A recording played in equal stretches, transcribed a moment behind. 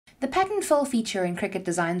The pattern fill feature in Cricut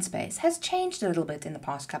Design Space has changed a little bit in the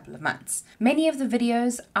past couple of months. Many of the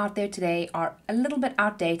videos out there today are a little bit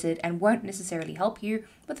outdated and won't necessarily help you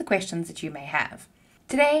with the questions that you may have.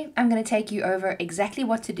 Today, I'm going to take you over exactly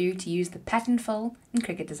what to do to use the pattern fill in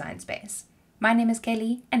Cricut Design Space. My name is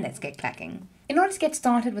Kelly, and let's get clacking. In order to get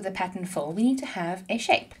started with a pattern fill, we need to have a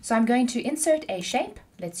shape. So I'm going to insert a shape.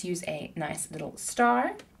 Let's use a nice little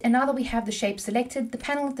star. And now that we have the shape selected, the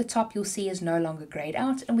panel at the top you'll see is no longer grayed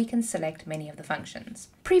out, and we can select many of the functions.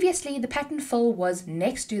 Previously, the pattern fill was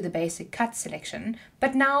next to the basic cut selection,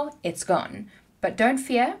 but now it's gone. But don't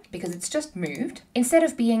fear, because it's just moved. Instead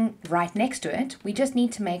of being right next to it, we just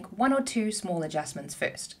need to make one or two small adjustments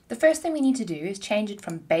first. The first thing we need to do is change it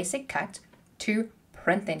from basic cut to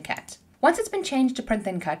print then cut. Once it's been changed to print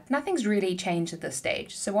then cut, nothing's really changed at this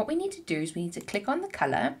stage. So what we need to do is we need to click on the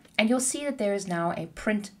color, and you'll see that there is now a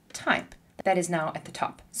print type that is now at the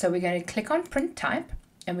top. So we're going to click on print type,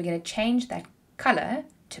 and we're going to change that color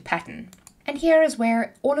to pattern. And here is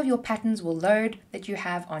where all of your patterns will load that you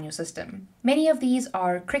have on your system. Many of these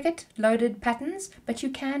are Cricut loaded patterns, but you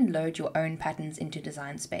can load your own patterns into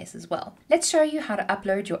Design Space as well. Let's show you how to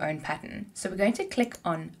upload your own pattern. So we're going to click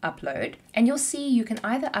on upload, and you'll see you can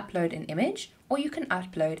either upload an image or you can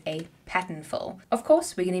upload a pattern fill. Of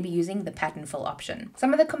course, we're going to be using the pattern fill option.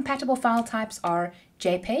 Some of the compatible file types are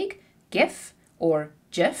JPEG, GIF, or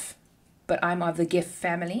GIF, but I'm of the GIF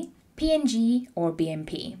family, PNG, or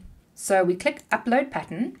BMP. So we click upload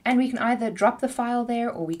pattern, and we can either drop the file there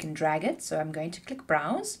or we can drag it. So I'm going to click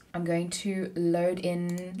browse. I'm going to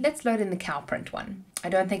let's load in the cow print one. I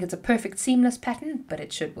don't think it's a perfect seamless pattern, but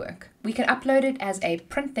it should work. We can upload it as a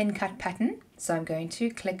print then cut pattern. So I'm going to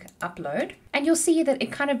click upload, and you'll see that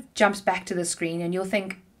it kind of jumps back to the screen, and you'll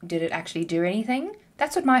think, did it actually do anything?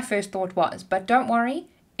 That's what my first thought was, but don't worry,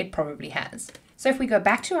 it probably has. So if we go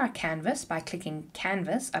back to our canvas by clicking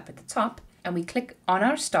canvas up at the top, and we click on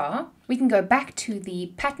our star, we can go back to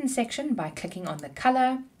the pattern section by clicking on the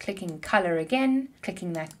color, clicking color again,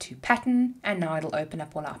 clicking that to pattern, and now it'll open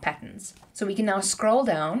up all our patterns. So we can now scroll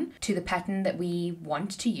down to the pattern that we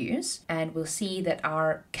want to use, and we'll see that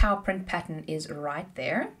our cow print pattern is right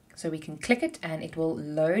there. So we can click it and it will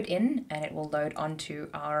load in, and it will load onto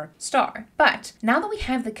our star. But now that we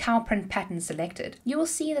have the cow print pattern selected, you will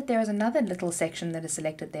see that there is another little section that is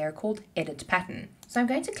selected there called Edit Pattern. So I'm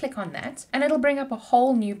going to click on that, and it'll bring up a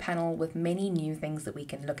whole new panel with many new things that we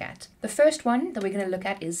can look at. The first one that we're going to look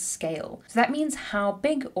at is scale. So that means how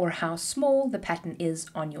big or how small the pattern is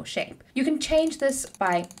on your shape. You can change this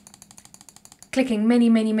by clicking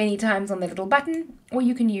many times on the little button, or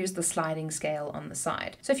you can use the sliding scale on the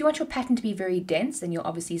side. So if you want your pattern to be very dense, then you'll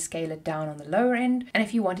obviously scale it down on the lower end, and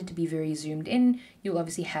if you want it to be very zoomed in, you'll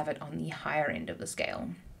obviously have it on the higher end of the scale.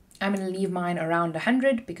 I'm going to leave mine around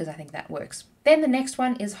 100 because I think that works. Then the next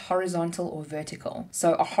one is horizontal or vertical.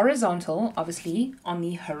 So a horizontal, obviously on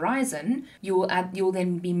the horizon, you'll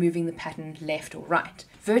then be moving the pattern left or right.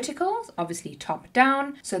 Vertical, obviously top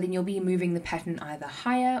down, so then you'll be moving the pattern either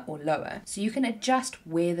higher or lower. So you can adjust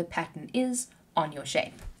where the pattern is on your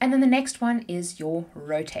shape. And then the next one is your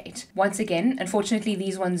rotate. Once again, unfortunately,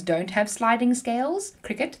 these ones don't have sliding scales.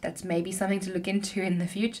 Cricut, that's maybe something to look into in the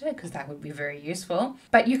future, because that would be very useful.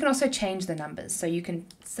 But you can also change the numbers. So you can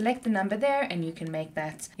select the number there, and you can make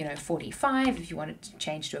that, 45 if you want it to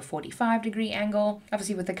change to a 45-degree angle.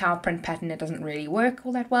 Obviously with the cow print pattern, it doesn't really work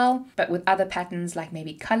all that well, but with other patterns like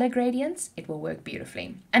maybe color gradients, it will work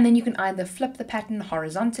beautifully. And then you can either flip the pattern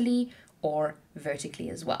horizontally or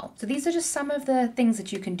vertically as well. So these are just some of the things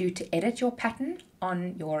that you can do to edit your pattern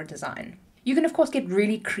on your design. You can of course get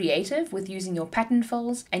really creative with using your pattern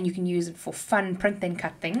fills, and you can use it for fun print then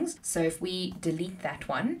cut things. So if we delete that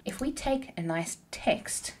one, if we take a nice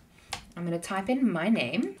text, I'm going to type in my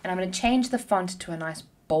name, and I'm going to change the font to a nice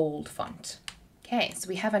bold font. Okay, so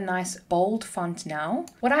we have a nice bold font now.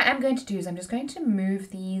 What I am going to do is I'm just going to move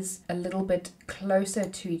these a little bit closer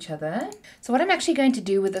to each other. So what I'm actually going to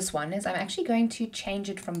do with this one is I'm actually going to change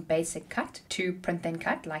it from basic cut to print then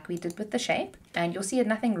cut like we did with the shape. And you'll see that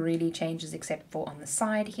nothing really changes except for on the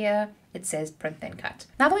side here, it says print then cut.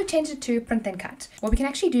 Now that we've changed it to print then cut, what we can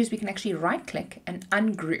actually do is we can actually right click and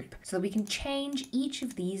ungroup so that we can change each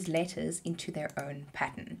of these letters into their own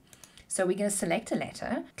pattern. So we're going to select a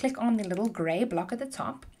letter, click on the little gray block at the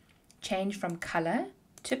top, change from color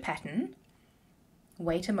to pattern,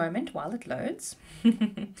 wait a moment while it loads,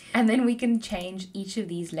 and then we can change each of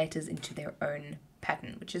these letters into their own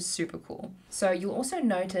pattern, which is super cool. So you'll also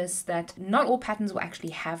notice that not all patterns will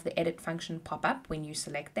actually have the edit function pop up when you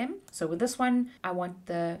select them. So with this one, I want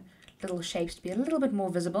the little shapes to be a little bit more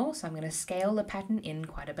visible, so I'm going to scale the pattern in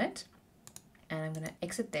quite a bit. and I'm going to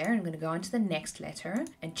exit there. I'm going to go on to the next letter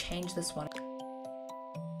and change this one.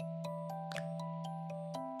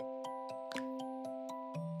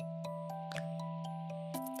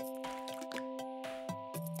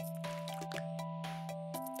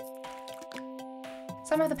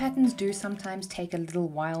 Some of the patterns do sometimes take a little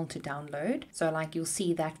while to download. So like you'll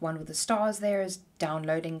see that one with the stars there is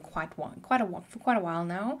downloading for quite a while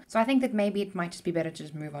now. So I think that maybe it might just be better to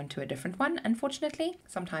just move on to a different one. Unfortunately,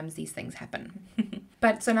 sometimes these things happen.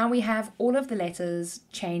 But so now we have all of the letters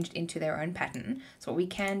changed into their own pattern. So what we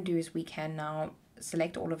can do is we can now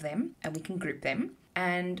select all of them and we can group them.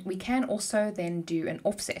 And we can also then do an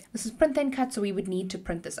offset. This is print then cut, so we would need to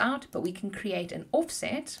print this out, but we can create an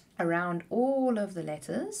offset around all of the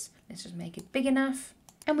letters. Let's just make it big enough.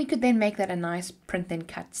 And we could then make that a nice print then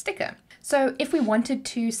cut sticker. So if we wanted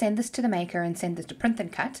to send this to the maker and send this to print then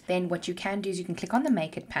cut, then what you can do is you can click on the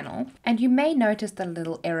Make It panel, and you may notice that a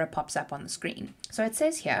little error pops up on the screen. So it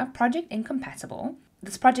says here, project incompatible.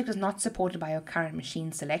 This project is not supported by your current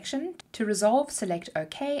machine selection. To resolve, select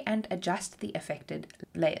OK and adjust the affected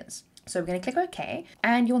layers. So we're going to click OK,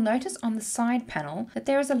 and you'll notice on the side panel that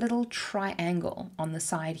there is a little triangle on the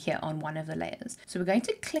side here on one of the layers. So we're going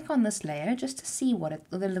to click on this layer just to see what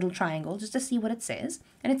the little triangle, just to see what it says.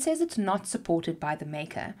 And it says it's not supported by the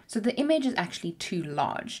maker. So the image is actually too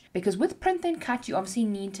large, because with print then cut, you obviously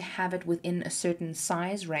need to have it within a certain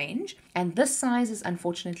size range. And this size is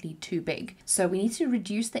unfortunately too big. So we need to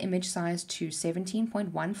reduce the image size to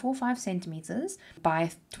 17.145 centimeters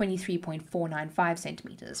by 23.495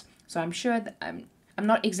 centimeters. So I'm sure that I'm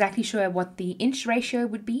not exactly sure what the inch ratio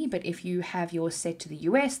would be, but if you have yours set to the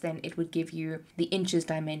US, then it would give you the inches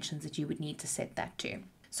dimensions that you would need to set that to.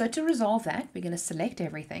 So to resolve that, we're going to select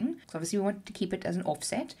everything. So obviously we want to keep it as an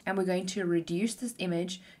offset, and we're going to reduce this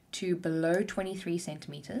image to below 23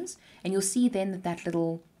 centimeters. And you'll see then that that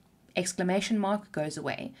little exclamation mark goes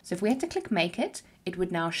away. So if we had to click Make It, it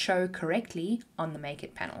would now show correctly on the Make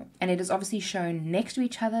It panel. And it is obviously shown next to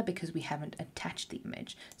each other because we haven't attached the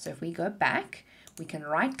image. So if we go back, we can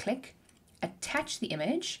right click, attach the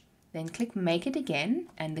image, then click Make It again,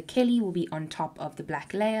 and the Kelly will be on top of the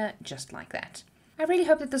black layer, just like that. I really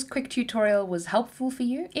hope that this quick tutorial was helpful for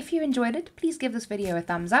you. If you enjoyed it, please give this video a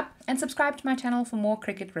thumbs up and subscribe to my channel for more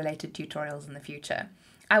Cricut related tutorials in the future.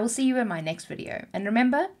 I will see you in my next video. And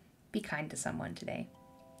remember, be kind to someone today.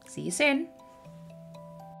 See you soon.